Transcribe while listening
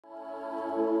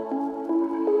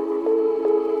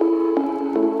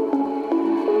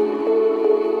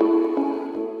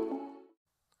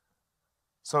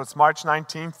So it's March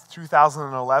 19th,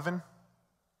 2011,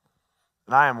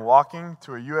 and I am walking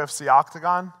to a UFC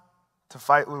octagon to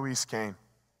fight Luis Kane.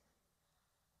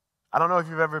 I don't know if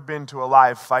you've ever been to a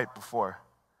live fight before,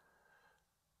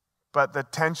 but the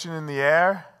tension in the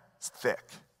air is thick.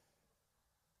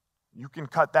 You can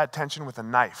cut that tension with a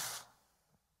knife.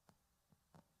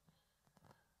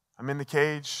 I'm in the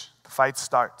cage, the fight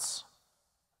starts.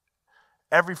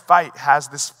 Every fight has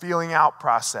this feeling out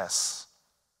process.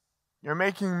 You're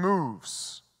making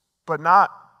moves, but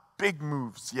not big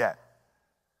moves yet.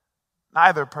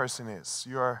 Neither person is.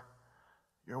 You're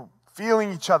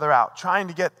feeling each other out, trying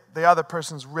to get the other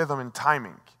person's rhythm and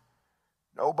timing.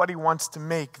 Nobody wants to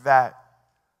make that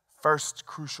first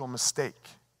crucial mistake.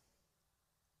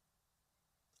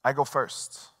 I go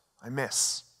first. I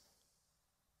miss.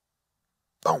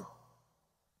 Boom.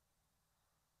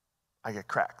 I get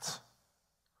cracked.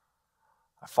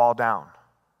 I fall down.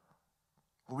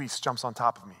 Luis jumps on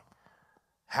top of me.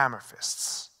 Hammer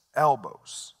fists,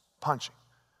 elbows, punching.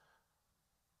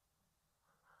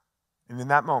 And in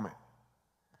that moment,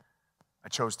 I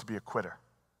chose to be a quitter.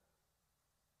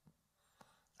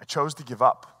 I chose to give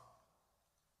up.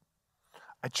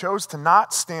 I chose to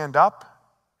not stand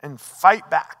up and fight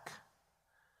back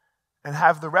and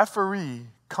have the referee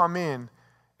come in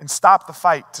and stop the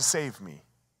fight to save me.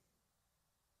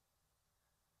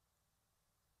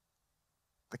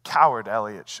 The coward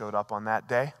Eliot showed up on that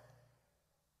day.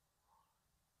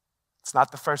 It's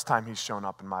not the first time he's shown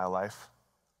up in my life.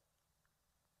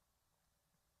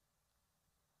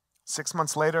 6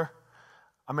 months later,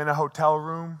 I'm in a hotel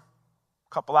room a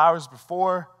couple hours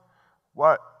before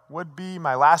what would be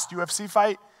my last UFC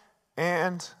fight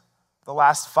and the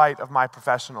last fight of my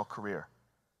professional career.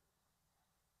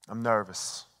 I'm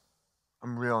nervous.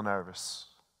 I'm real nervous.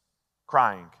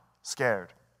 Crying,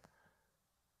 scared.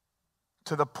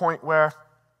 To the point where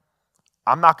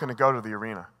I'm not going to go to the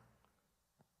arena.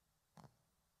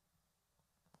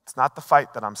 It's not the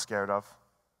fight that I'm scared of.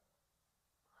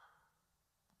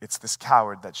 It's this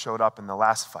coward that showed up in the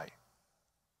last fight.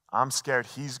 I'm scared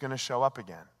he's going to show up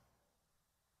again.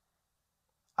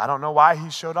 I don't know why he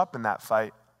showed up in that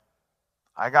fight.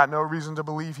 I got no reason to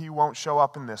believe he won't show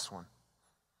up in this one.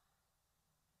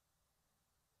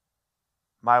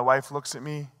 My wife looks at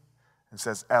me and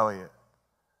says, Eliot,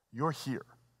 you're here.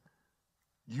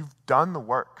 You've done the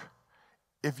work.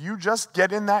 If you just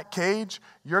get in that cage,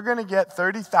 you're going to get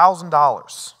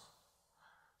 $30,000.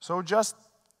 So just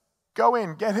go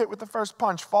in, get hit with the first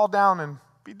punch, fall down, and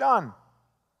be done.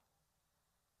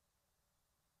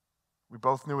 We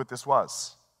both knew what this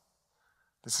was.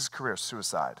 This is career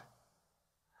suicide.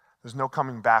 There's no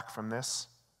coming back from this.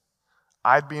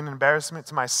 I'd be an embarrassment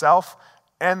to myself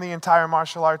and the entire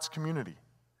martial arts community.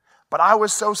 But I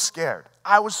was so scared.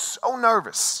 I was so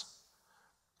nervous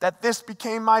that this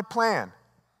became my plan.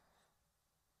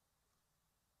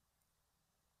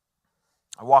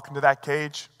 I walk into that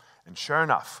cage, and sure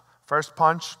enough, first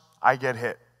punch, I get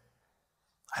hit.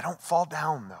 I don't fall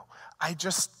down, though. I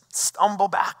just stumble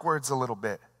backwards a little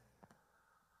bit.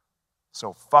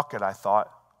 So fuck it, I thought.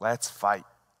 Let's fight.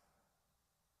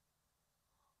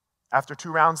 After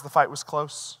 2 rounds, the fight was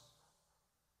close.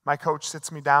 My coach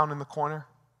sits me down in the corner.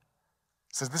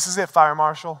 Says, this is it, Fire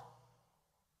Marshal.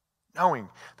 Knowing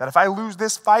that if I lose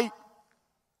this fight,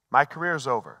 my career's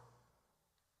over.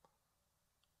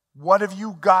 What have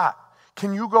you got?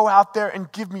 Can you go out there and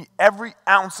give me every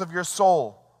ounce of your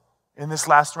soul in this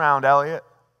last round, Eliot?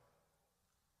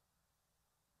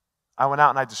 I went out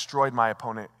and I destroyed my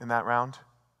opponent in that round.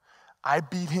 I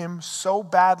beat him so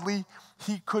badly,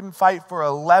 he couldn't fight for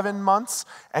 11 months,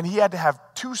 and he had to have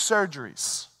 2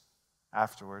 surgeries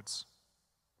afterwards.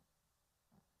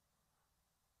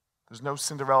 There's no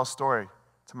Cinderella story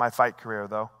to my fight career,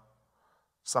 though.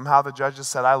 Somehow the judges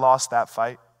said I lost that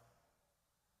fight.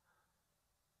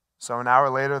 So an hour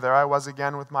later, there I was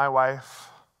again with my wife,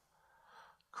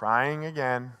 crying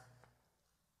again,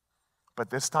 but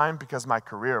this time because my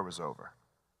career was over.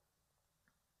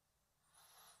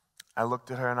 I looked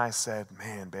at her and I said,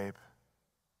 man, babe,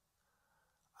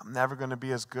 I'm never going to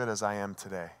be as good as I am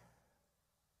today.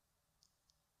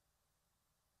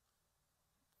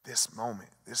 This moment,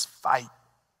 this fight,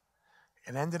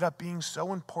 it ended up being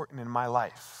so important in my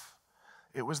life.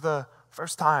 It was the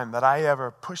first time that I ever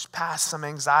pushed past some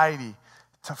anxiety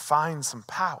to find some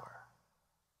power.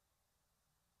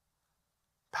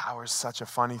 Power is such a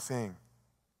funny thing.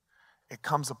 It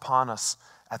comes upon us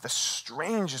at the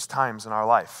strangest times in our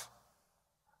life.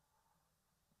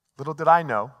 Little did I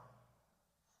know,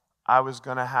 I was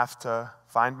going to have to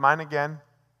find mine again,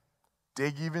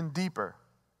 dig even deeper,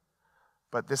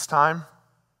 but this time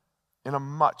in a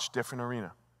much different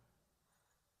arena.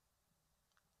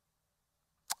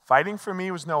 Fighting for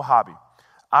me was no hobby.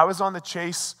 I was on the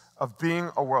chase of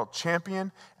being a world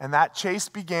champion, and that chase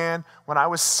began when I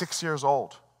was 6 years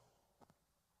old.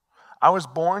 I was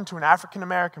born to an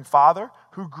African-American father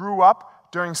who grew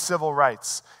up during civil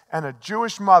rights and a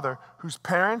Jewish mother whose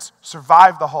parents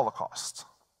survived the Holocaust.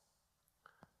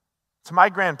 To my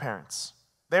grandparents,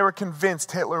 they were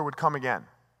convinced Hitler would come again.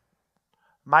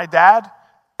 My dad,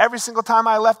 every single time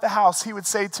I left the house, he would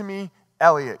say to me,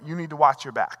 "Eliot, you need to watch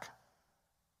your back."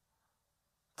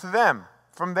 To them,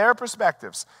 from their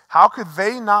perspectives, how could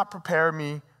they not prepare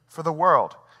me for the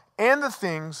world and the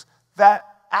things that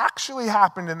actually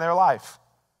happened in their life?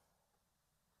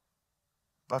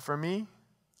 But for me,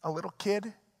 a little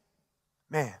kid,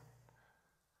 man,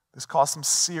 this caused some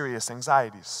serious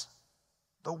anxieties.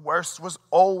 The worst was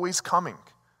always coming.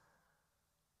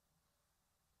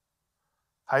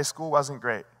 High school wasn't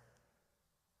great,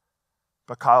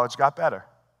 but college got better.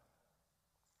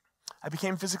 I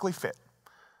became physically fit.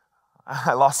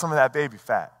 I lost some of that baby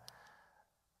fat.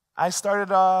 I started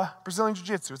Brazilian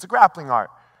Jiu-Jitsu. It's a grappling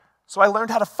art. So I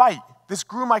learned how to fight. This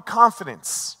grew my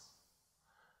confidence.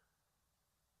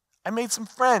 I made some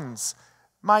friends.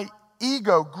 My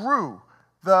ego grew.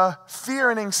 The fear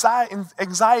and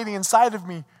anxiety inside of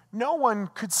me, no one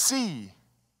could see.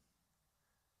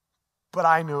 But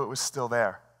I knew it was still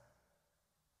there.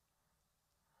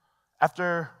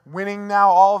 After winning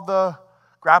now all of the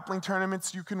grappling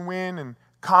tournaments you can win and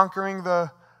conquering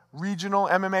the regional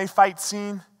MMA fight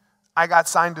scene, I got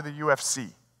signed to the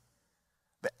UFC.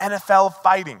 The NFL of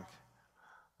fighting,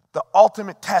 the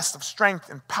ultimate test of strength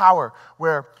and power,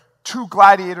 where two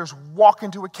gladiators walk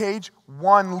into a cage,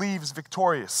 one leaves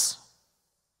victorious.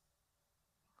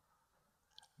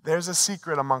 There's a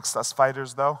secret amongst us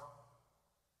fighters, though.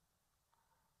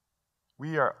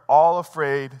 We are all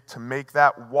afraid to make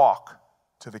that walk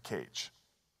to the cage.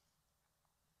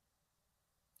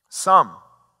 Some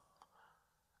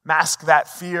mask that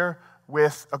fear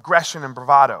with aggression and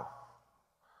bravado.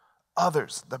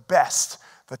 Others, the best,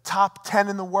 the top 10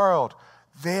 in the world,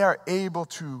 they are able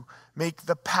to make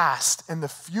the past and the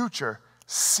future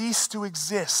cease to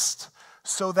exist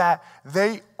so that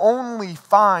they only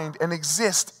find and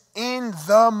exist in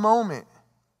the moment.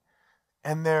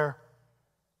 And their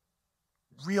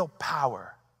real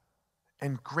power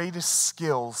and greatest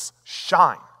skills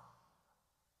shine.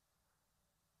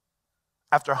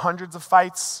 After hundreds of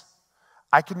fights,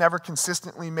 I could never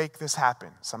consistently make this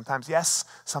happen. Sometimes yes,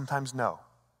 sometimes no.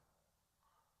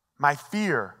 My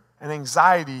fear and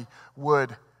anxiety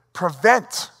would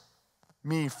prevent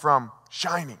me from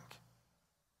shining.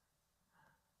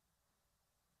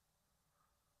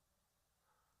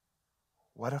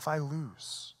 What if I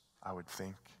lose? I would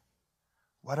think.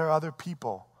 What are other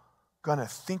people going to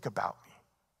think about me?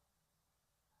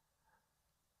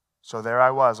 So there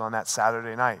I was on that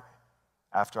Saturday night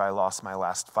after I lost my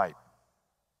last fight.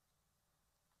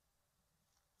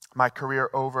 My career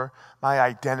over, my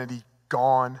identity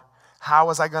gone. How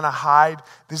was I going to hide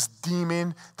this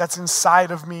demon that's inside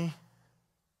of me?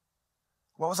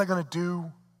 What was I going to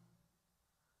do?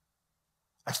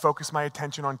 I focused my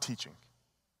attention on teaching.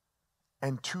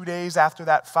 And 2 days after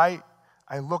that fight,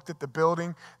 I looked at the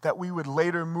building that we would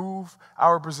later move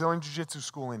our Brazilian Jiu-Jitsu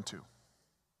school into.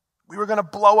 We were going to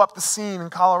blow up the scene in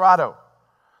Colorado.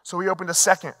 So we opened a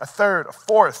second, a third, a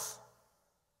fourth.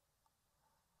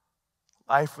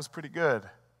 Life was pretty good.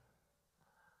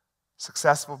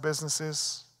 Successful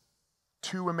businesses,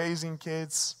 2 amazing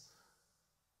kids.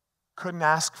 Couldn't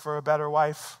ask for a better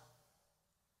wife.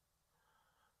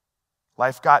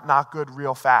 Life got not good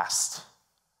real fast,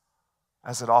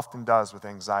 as it often does with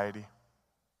anxiety.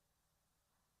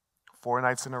 4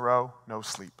 nights in a row, no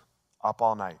sleep, up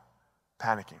all night,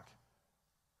 panicking.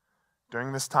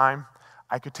 During this time,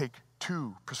 I could take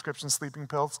 2 prescription sleeping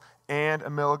pills and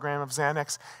 1 milligram of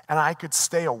Xanax, and I could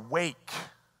stay awake.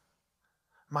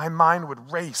 My mind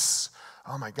would race.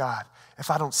 Oh my God,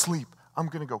 if I don't sleep, I'm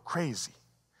going to go crazy.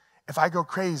 If I go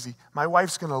crazy, my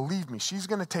wife's going to leave me. She's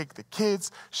going to take the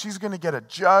kids. She's going to get a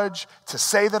judge to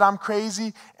say that I'm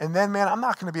crazy. And then, man, I'm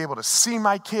not going to be able to see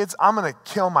my kids. I'm going to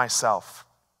kill myself.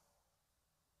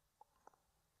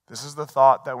 This is the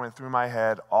thought that went through my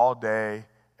head all day,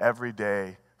 every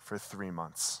day, for 3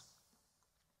 months.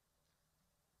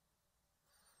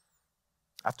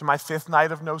 After my 5th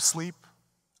night of no sleep,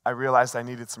 I realized I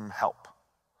needed some help.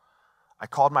 I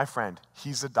called my friend.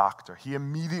 He's a doctor. He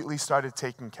immediately started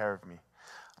taking care of me.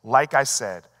 Like I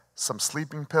said, some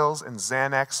sleeping pills and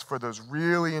Xanax for those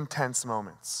really intense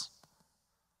moments.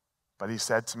 But he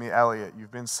said to me, "Eliot,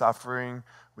 you've been suffering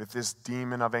with this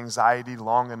demon of anxiety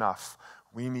long enough.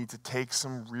 We need to take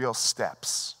some real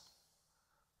steps.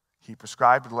 He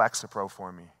prescribed Lexapro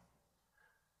for me,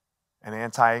 an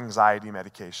anti-anxiety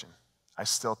medication. I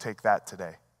still take that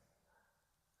today.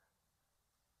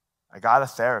 I got a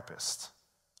therapist.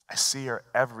 I see her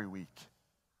every week.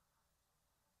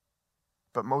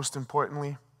 But most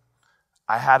importantly,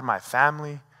 I had my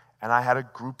family and I had a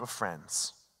group of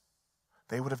friends.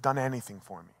 They would have done anything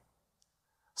for me.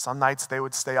 Some nights they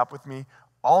would stay up with me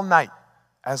all night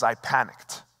as I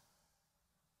panicked.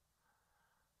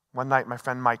 One night my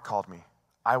friend Mike called me.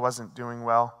 I wasn't doing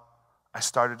well. I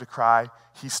started to cry.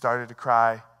 He started to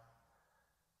cry.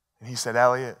 And he said,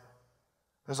 Eliot,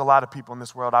 there's a lot of people in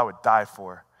this world I would die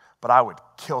for, but I would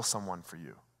kill someone for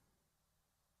you.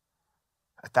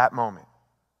 At that moment,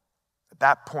 at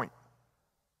that point,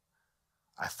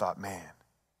 I thought, man,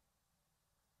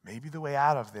 maybe the way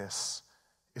out of this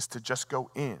is to just go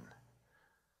in.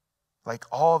 Like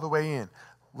all the way in.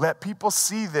 Let people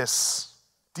see this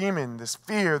demon, this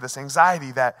fear, this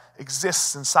anxiety that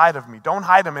exists inside of me. Don't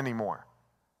hide them anymore.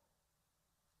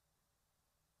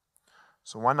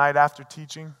 So one night after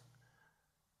teaching,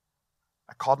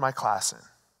 I called my class in.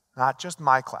 Not just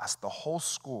my class, the whole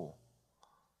school.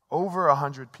 Over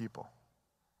 100 people.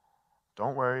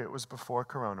 Don't worry, it was before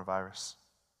coronavirus.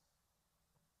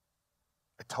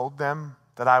 I told them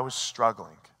that I was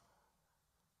struggling,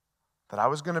 that I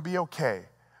was going to be okay.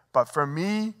 But for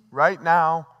me, right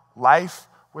now, life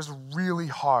was really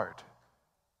hard.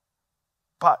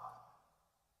 But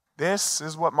this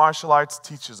is what martial arts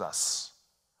teaches us.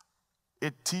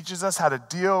 It teaches us how to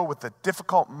deal with the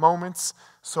difficult moments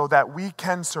so that we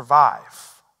can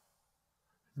survive.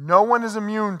 No one is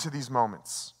immune to these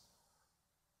moments.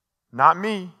 Not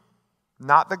me,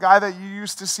 not the guy that you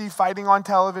used to see fighting on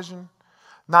television,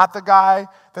 not the guy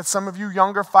that some of you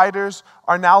younger fighters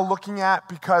are now looking at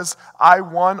because I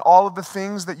won all of the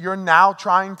things that you're now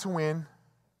trying to win.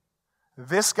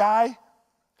 This guy,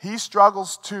 he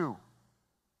struggles too.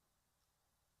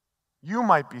 You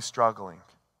might be struggling,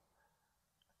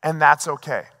 and that's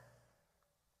okay.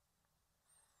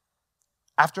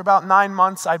 After about 9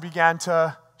 months, I began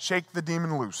to shake the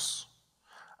demon loose.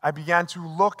 I began to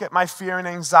look at my fear and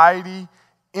anxiety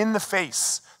in the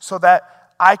face so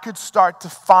that I could start to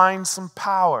find some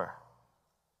power.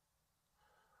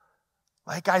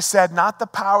 Like I said, not the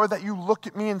power that you look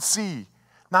at me and see.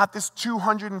 Not this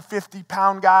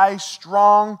 250-pound guy,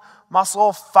 strong,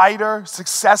 muscle, fighter,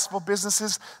 successful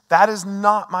businesses. That is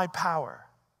not my power.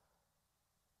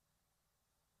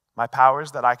 My power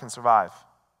is that I can survive.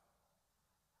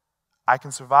 I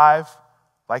can survive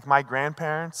like my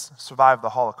grandparents survived the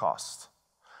Holocaust.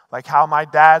 Like how my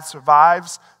dad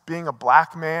survives being a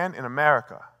black man in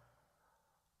America.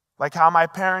 Like how my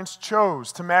parents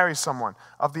chose to marry someone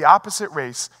of the opposite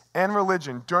race and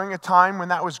religion during a time when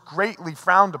that was greatly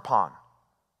frowned upon.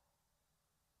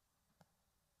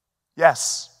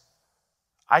 Yes,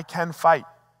 I can fight.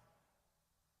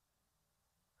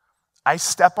 I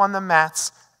step on the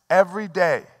mats every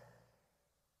day.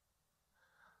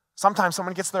 Sometimes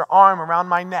someone gets their arm around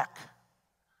my neck.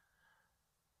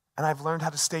 And I've learned how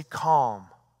to stay calm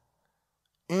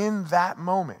in that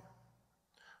moment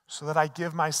so that I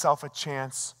give myself a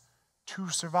chance to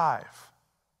survive.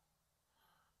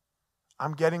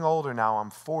 I'm getting older now.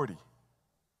 I'm 40.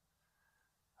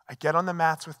 I get on the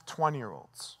mats with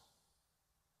 20-year-olds.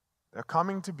 They're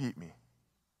coming to beat me.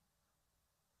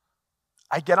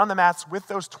 I get on the mats with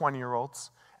those 20-year-olds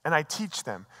and I teach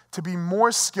them to be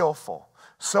more skillful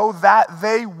so that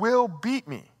they will beat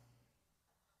me.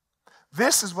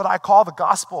 This is what I call the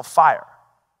gospel of fire.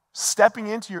 Stepping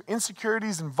into your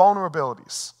insecurities and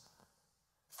vulnerabilities.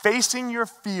 Facing your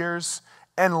fears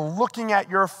and looking at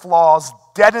your flaws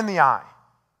dead in the eye.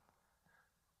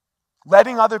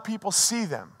 Letting other people see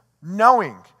them,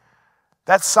 knowing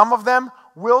that some of them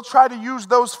will try to use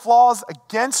those flaws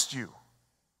against you.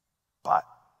 But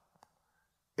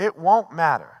it won't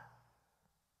matter.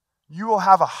 You will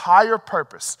have a higher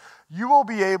purpose. You will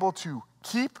be able to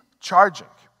keep charging.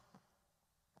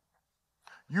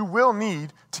 You will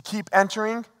need to keep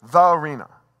entering the arena.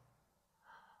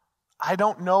 I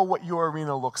don't know what your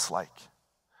arena looks like.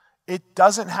 It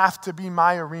doesn't have to be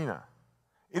my arena.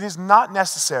 It is not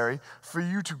necessary for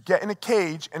you to get in a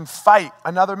cage and fight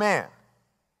another man.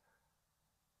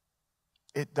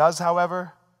 It does,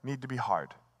 however, need to be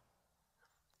hard.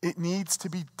 It needs to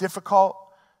be difficult.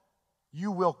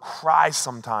 You will cry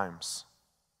sometimes.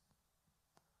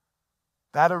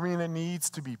 That arena needs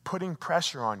to be putting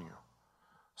pressure on you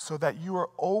so that you are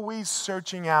always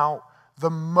searching out the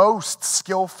most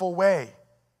skillful way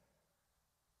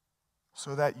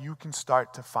so that you can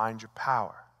start to find your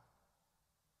power.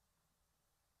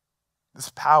 This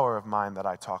power of mine that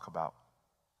I talk about.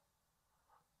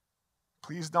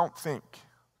 please don't think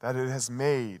that it has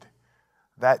made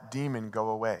that demon go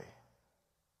away.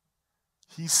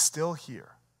 He's still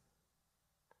here.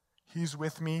 He's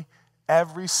with me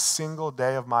every single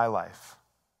day of my life.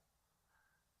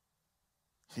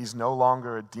 He's no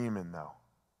longer a demon, though.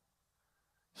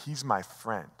 He's my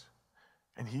friend,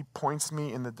 and he points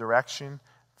me in the direction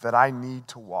that I need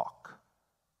to walk.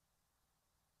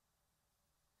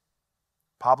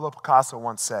 Pablo Picasso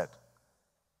once said,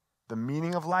 "The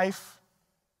meaning of life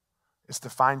is to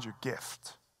find your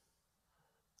gift.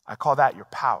 I call that your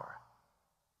power.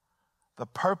 The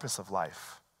purpose of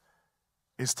life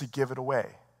is to give it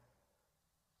away."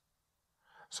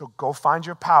 So go find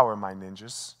your power, my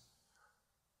ninjas,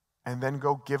 and then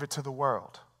go give it to the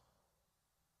world.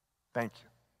 Thank you.